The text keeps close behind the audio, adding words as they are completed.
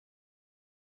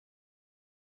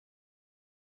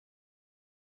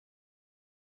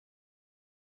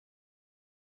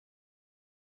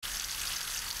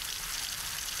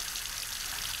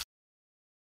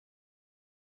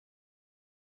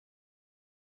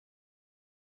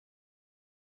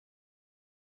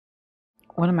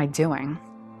what am I doing?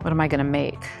 What am I gonna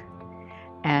make?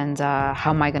 And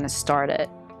how am I gonna start it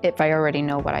if I already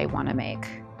know what I wanna make?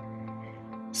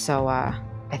 So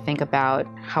I think about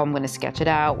how I'm gonna sketch it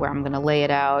out, where I'm gonna lay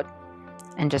it out,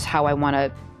 and just how I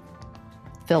wanna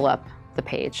fill up the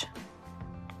page.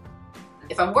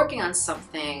 If I'm working on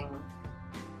something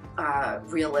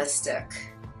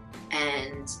realistic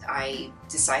and I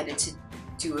decided to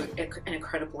do an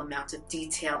incredible amount of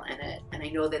detail in it, and I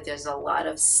know that there's a lot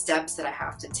of steps that I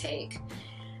have to take,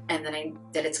 and then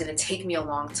that it's going to take me a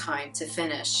long time to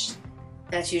finish,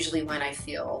 that's usually when I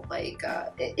feel like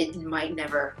it might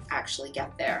never actually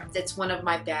get there. It's one of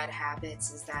my bad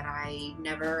habits, is that I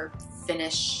never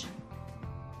finish.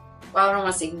 Well, I don't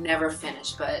want to say never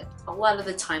finish, but a lot of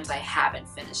the times I haven't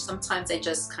finished. Sometimes I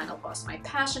just kind of lost my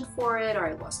passion for it, or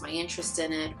I lost my interest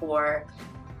in it, or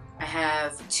I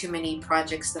have too many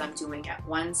projects that I'm doing at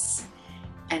once.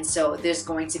 And so there's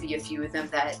going to be a few of them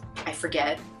that I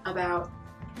forget about.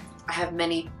 I have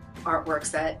many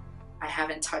artworks that I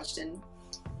haven't touched in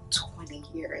 20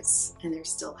 years, and they're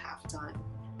still half done.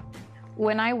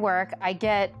 When I work, I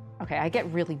get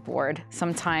really bored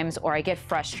sometimes, or I get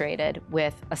frustrated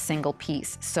with a single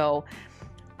piece. So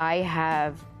I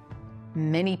have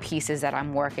many pieces that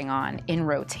I'm working on in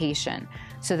rotation,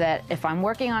 so that if I'm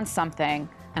working on something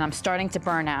and I'm starting to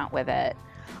burn out with it,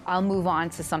 I'll move on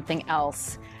to something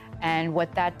else. And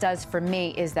what that does for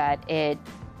me is that it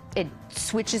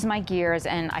switches my gears,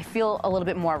 and I feel a little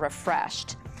bit more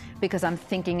refreshed, because I'm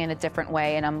thinking in a different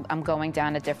way, and I'm going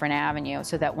down a different avenue,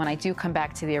 so that when I do come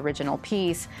back to the original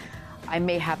piece, I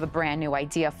may have a brand new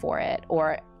idea for it,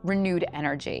 or renewed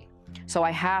energy. So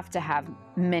I have to have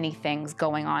many things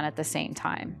going on at the same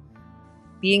time.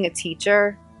 Being a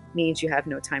teacher means you have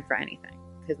no time for anything,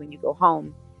 because when you go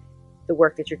home, the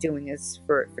work that you're doing is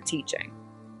for teaching.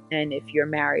 And if you're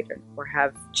married or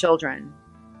have children,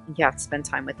 you have to spend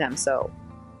time with them. So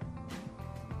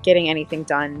getting anything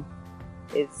done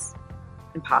is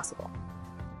impossible.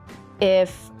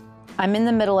 If I'm in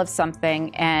the middle of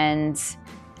something and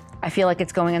I feel like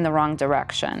it's going in the wrong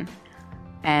direction,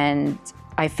 and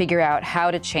I figure out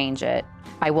how to change it,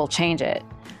 I will change it.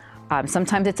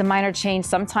 Sometimes it's a minor change.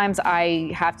 Sometimes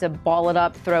I have to ball it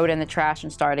up, throw it in the trash,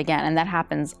 and start again, and that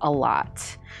happens a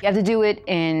lot. You have to do it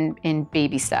in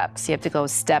baby steps. You have to go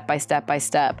step by step by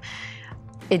step.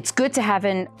 It's good to have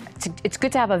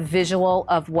a visual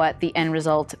of what the end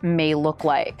result may look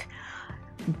like,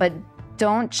 but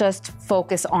don't just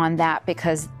focus on that,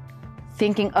 because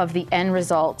thinking of the end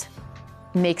result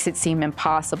makes it seem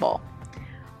impossible.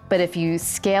 But if you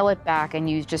scale it back and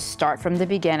you just start from the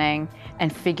beginning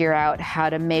and figure out how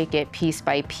to make it piece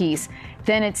by piece,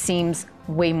 then it seems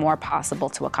way more possible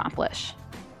to accomplish.